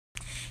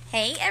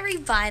Hey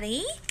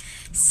everybody,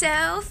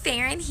 so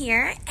Farron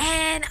here,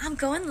 and I'm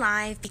going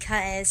live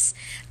because,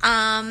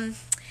 I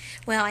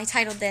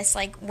titled this,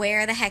 like,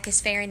 where the heck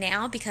is Farron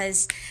now,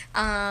 because,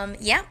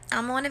 yeah,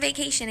 I'm on a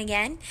vacation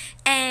again,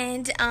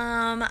 and,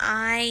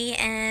 I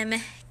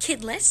am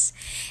kidless,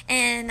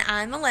 and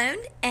I'm alone,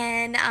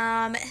 and,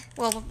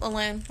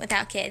 alone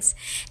without kids,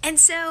 and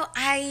so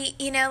I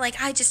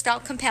just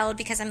felt compelled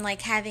because I'm,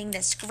 like, having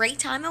this great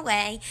time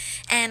away,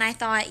 and I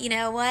thought, you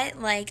know what,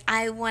 like,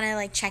 I want to,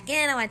 like, check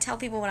in, I want to tell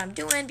people what I'm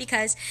doing,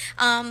 because,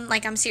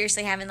 I'm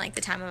seriously having, like,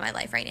 the time of my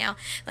life right now.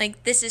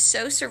 Like, this is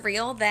so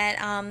surreal that,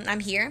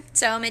 I'm here.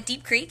 So I'm at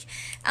Deep Creek,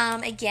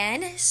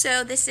 again.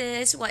 So this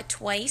is,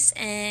 twice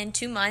in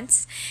 2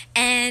 months,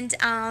 and,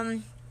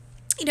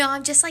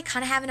 I'm just, like,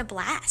 kind of having a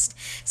blast.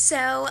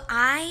 So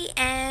I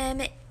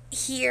am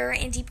here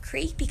in Deep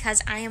Creek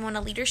because I am on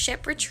a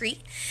leadership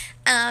retreat.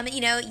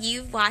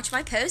 You've watched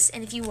my posts,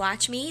 and if you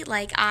watch me,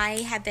 like,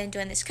 I have been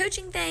doing this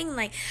coaching thing,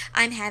 like,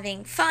 I'm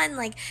having fun,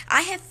 like,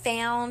 I have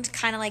found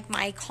kind of, like,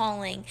 my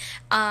calling,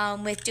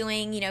 with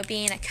doing,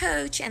 being a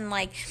coach, and,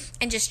 like,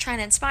 and just trying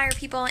to inspire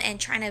people, and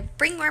trying to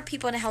bring more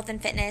people to health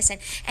and fitness,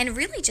 and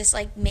really just,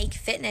 like, make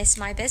fitness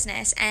my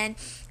business. And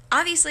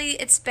obviously,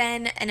 it's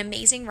been an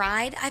amazing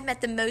ride. I've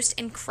met the most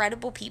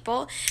incredible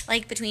people,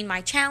 like, between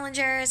my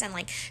challengers and,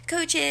 like,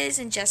 coaches,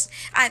 and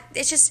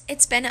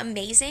it's been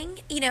amazing.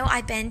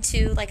 I've been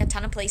to, like, a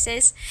ton of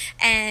places,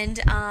 and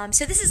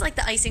so this is, like,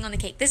 the icing on the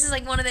cake. This is,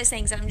 like, one of those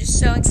things that I'm just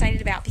so excited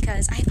about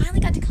because I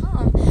finally got to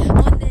come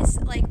on this,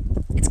 like,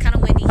 it's kind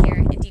of windy here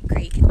in Deep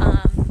Creek.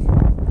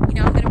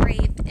 I'm going to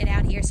brave it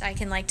out here so I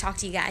can, like, talk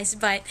to you guys.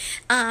 But,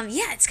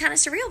 it's kind of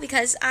surreal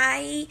because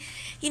my,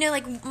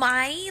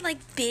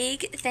 like,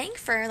 big thing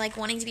for, like,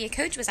 wanting to be a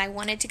coach was I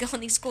wanted to go on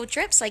these school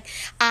trips. Like,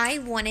 I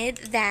wanted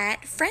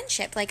that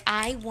friendship. Like,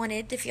 I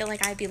wanted to feel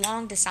like I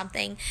belonged to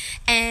something.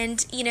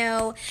 And,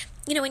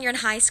 when you're in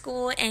high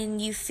school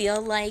and you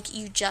feel like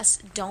you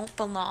just don't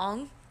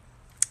belong,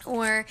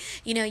 or,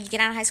 you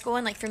get out of high school,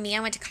 and, like, for me, I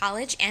went to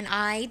college, and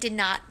I did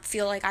not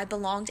feel like I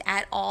belonged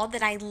at all,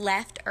 that I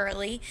left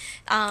early.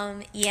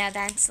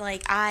 That's,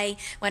 like, I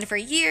went for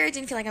a year,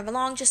 didn't feel like I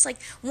belonged, just, like,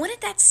 wanted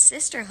that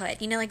sisterhood,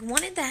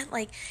 wanted that,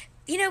 like,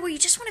 where you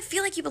just want to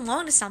feel like you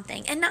belong to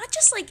something, and not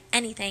just, like,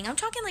 anything. I'm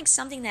talking, like,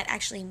 something that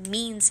actually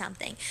means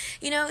something,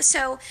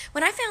 so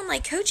when I found,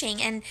 like,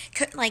 coaching, and,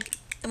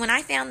 when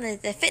I found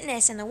the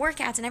fitness and the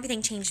workouts and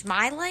everything changed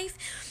my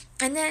life,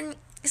 and then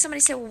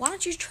somebody said, well, why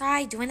don't you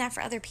try doing that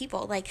for other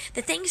people? Like,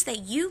 the things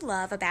that you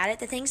love about it,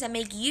 the things that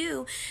make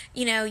you,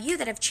 you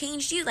that have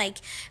changed you, like,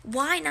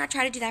 why not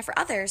try to do that for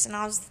others? And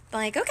I was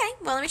like, okay,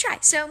 well, let me try.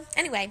 So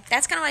anyway,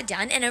 that's kind of what I've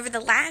done. And over the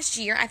last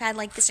year, I've had,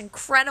 like, this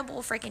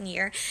incredible freaking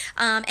year.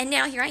 And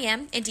now here I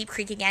am in Deep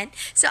Creek again.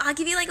 So I'll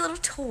give you, like, a little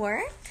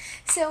tour.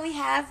 So we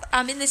have,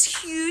 in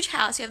this huge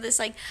house, we have this,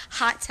 like,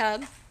 hot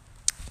tub.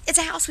 It's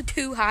a house with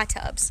 2 hot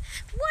tubs.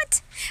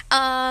 What?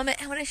 I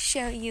want to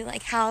show you,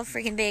 like, how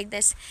freaking big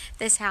this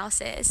house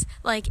is.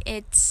 Like,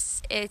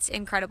 it's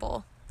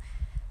incredible.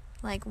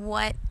 Like,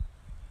 what?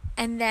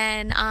 And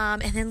then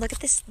look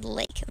at this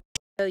lake.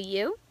 I'll show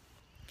you.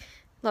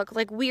 Look,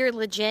 like, we're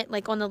legit,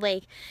 like, on the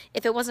lake.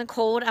 If it wasn't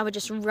cold, I would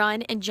just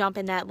run and jump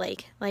in that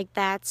lake. Like,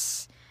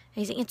 that's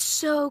amazing. It's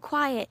so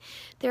quiet.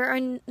 There are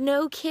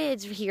no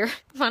kids here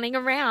running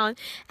around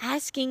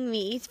asking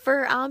me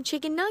for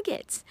chicken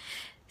nuggets.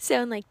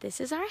 So, like,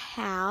 this is our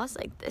house.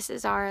 Like, this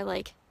is our,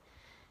 like,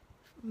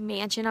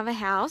 mansion of a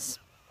house.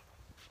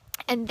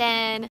 And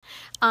then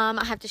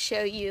I have to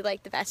show you,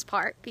 like, the best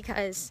part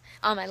because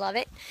I love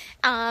it.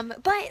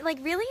 But, like,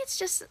 really, it's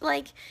just,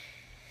 like,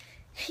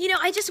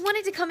 I just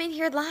wanted to come in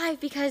here live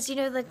because,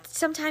 like,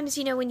 sometimes,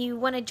 when you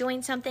want to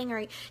join something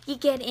or you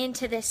get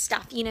into this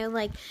stuff,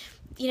 like,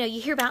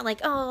 you hear about, like,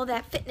 oh,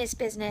 that fitness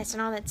business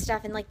and all that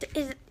stuff, and, like,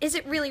 is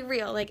it really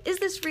real? Like, is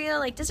this real?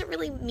 Like, does it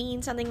really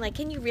mean something? Like,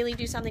 can you really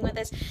do something with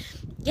this?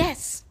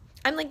 Yes.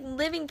 I'm, like,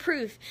 living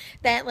proof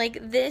that, like,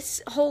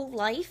 this whole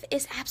life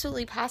is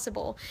absolutely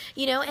possible,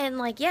 and,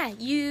 like, yeah,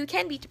 you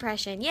can beat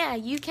depression. Yeah,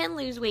 you can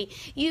lose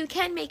weight. You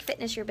can make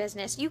fitness your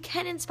business. You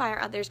can inspire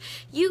others.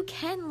 You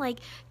can, like,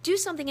 do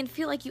something and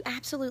feel like you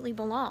absolutely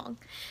belong.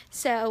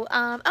 So,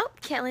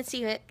 let's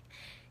see it.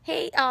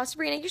 Hey,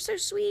 Sabrina, you're so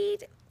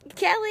sweet.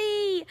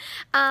 Kelly,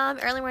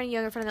 early morning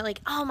yoga in front of the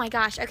lake. Oh my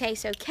gosh. Okay,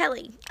 so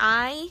Kelly,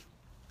 I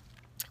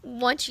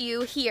want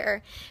you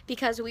here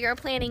because we are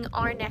planning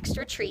our next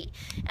retreat,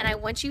 and I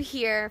want you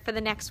here for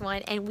the next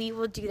one, and we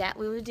will do that.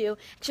 We'll do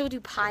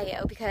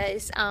PiYo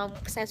because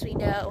since we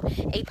know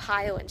a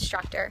PiYo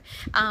instructor,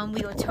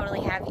 we will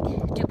totally have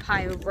do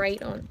PiYo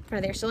right on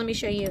front of there. So let me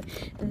show you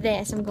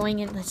this. I'm going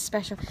in the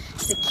special.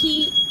 The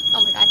key.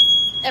 Oh my God,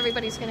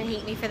 everybody's gonna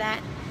hate me for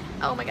that.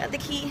 Oh my God, the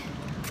key.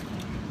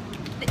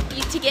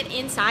 To get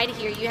inside of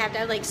here, you have to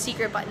have, like,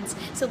 secret buttons.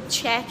 So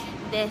check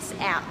this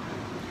out.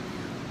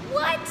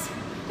 What?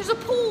 There's a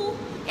pool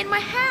in my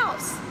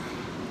house.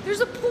 There's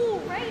a pool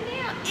right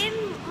now in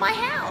my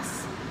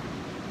house.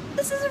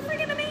 This is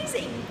freaking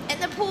amazing.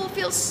 And the pool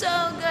feels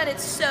so good.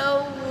 It's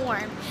so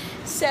warm.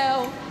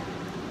 So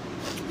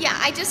yeah,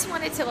 I just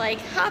wanted to like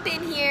hop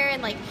in here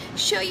and like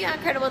show you how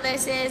incredible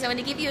this is. I want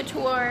to give you a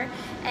tour,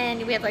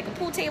 and we have like a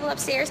pool table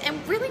upstairs,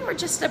 and really we're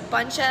just a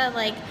bunch of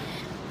like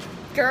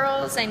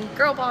girls and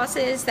girl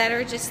bosses that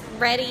are just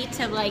ready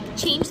to like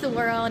change the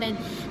world, and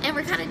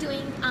we're kind of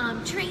doing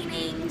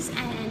trainings,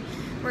 and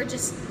we're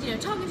just, you know,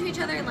 talking to each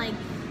other and like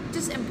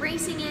just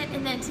embracing it.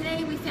 And then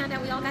today we found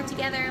out, we all got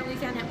together and we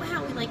found out,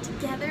 wow, we like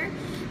together,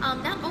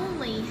 not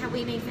only have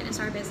we made fitness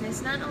our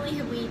business, not only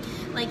have we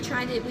like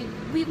tried it,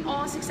 we've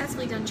all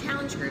successfully done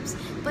challenge groups,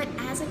 but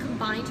as a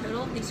combined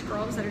total of these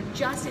girls that are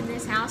just in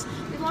this house,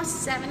 we've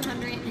lost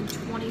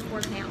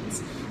 724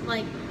 pounds.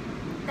 Like,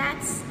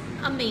 that's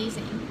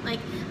amazing. Like,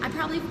 I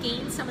probably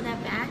gained some of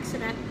that back, so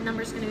that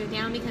number's going to go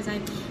down because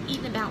I've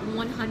eaten about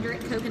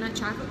 100 coconut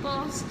chocolate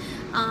balls,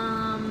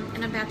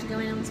 and I'm about to go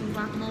in on some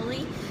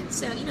guacamole.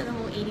 So, you know, the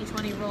whole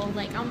 80-20 rule.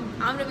 Like, I'm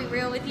going to be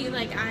real with you.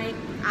 Like, I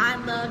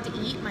love to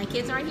eat. My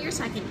kids aren't here,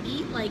 so I can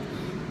eat like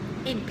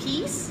in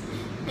peace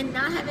and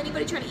not have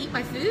anybody trying to eat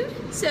my food.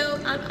 So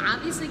I'm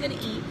obviously going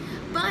to eat.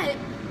 But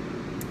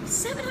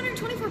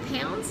 724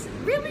 pounds?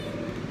 Really?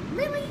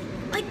 Really?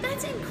 Like,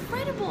 that's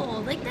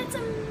incredible. Like, that's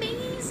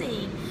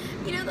amazing.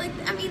 You know, like,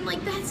 I mean,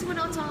 like, that's what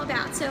it's all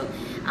about. So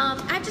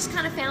I've just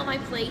kind of found my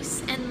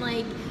place, and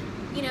like,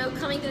 you know,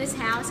 coming to this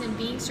house and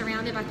being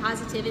surrounded by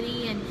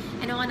positivity and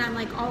I'm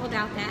like all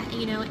about that,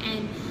 you know.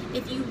 And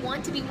if you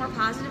want to be more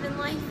positive in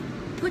life,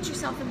 put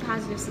yourself in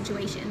positive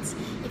situations.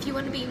 If you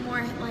want to be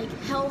more like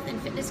health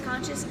and fitness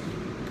conscious,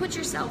 put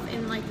yourself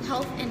in like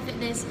health and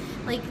fitness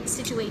like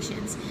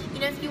situations. You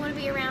know, if you want to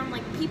be around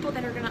like people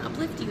that are going to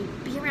uplift you,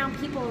 be around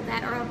people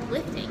that are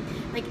uplifting.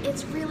 Like,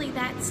 it's really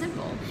that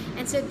simple.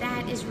 And so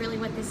that is really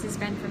what this has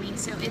been for me.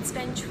 So it's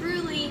been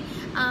truly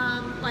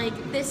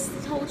like this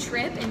whole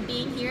trip and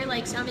being here.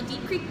 Like, so I'm in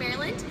Deep Creek,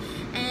 Maryland,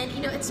 and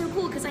you know, it's so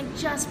cool because I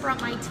just brought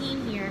my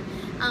team here.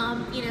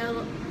 You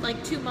know,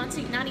 like 2 months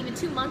ago, not even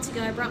 2 months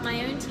ago, I brought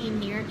my own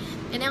team here,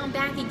 and now I'm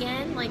back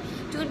again, like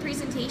doing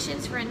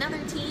presentations for another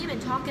team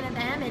and talking to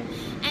them,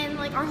 and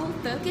like our whole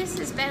focus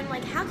has been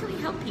like, how can we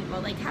help people?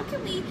 Like, how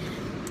can we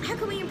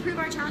improve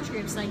our challenge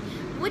groups? Like,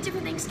 what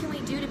different things can we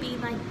do to be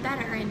like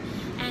better,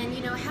 and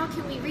you know, how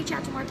can we reach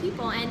out to more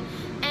people? And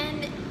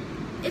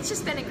it's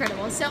just been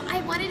incredible. So I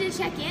wanted to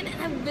check in,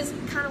 and I was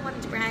kind of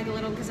wanted to brag a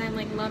little because I'm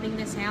like loving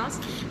this house,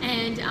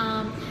 and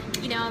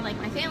you know, like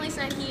my family's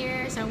not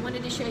here, so I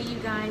wanted to show you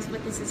guys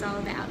what this is all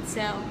about.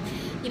 So,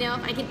 you know,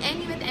 if I can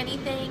end you with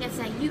anything, it's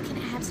that you can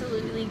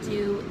absolutely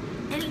do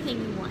anything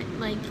you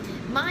want. Like,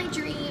 my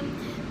dream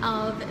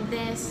of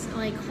this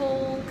like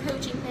whole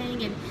coaching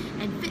thing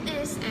and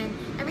fitness and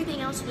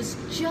everything else was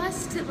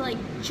just to like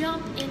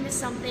jump into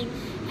something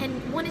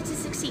and wanted to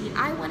succeed.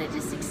 I wanted to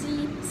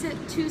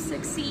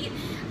succeed.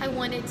 I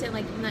wanted to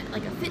like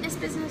a fitness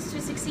business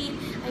to succeed.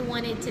 I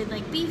wanted to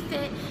like be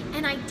fit,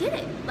 and I did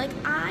it. Like,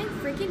 I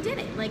freaking did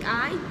it. Like,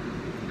 I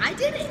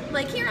did it.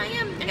 Like, here I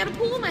am. I got a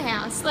pool in my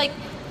house. Like,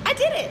 I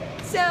did it.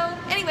 So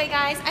anyway,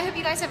 guys, I hope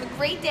you guys have a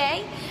great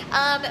day.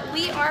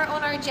 We are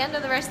on our agenda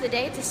the rest of the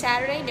day. It's a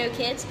Saturday, no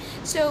kids.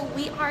 So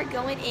we are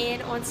going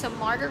in on some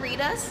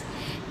margaritas,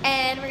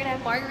 and we're gonna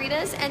have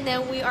margaritas, and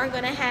then we are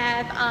gonna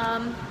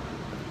have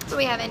what are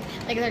we having?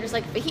 Like, there's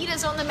like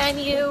fajitas on the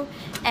menu,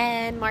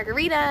 and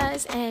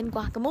margaritas, and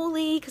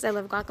guacamole, because I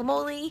love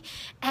guacamole,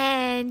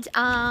 and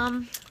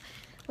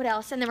what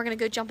else? And then we're gonna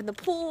go jump in the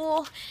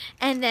pool,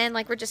 and then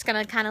like we're just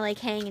gonna kind of like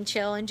hang and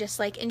chill and just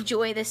like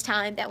enjoy this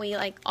time that we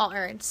like all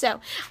earned. So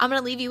I'm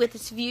gonna leave you with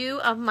this view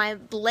of my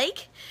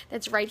lake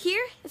that's right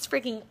here. It's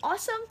freaking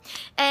awesome,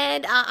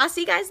 and I'll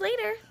see you guys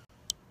later.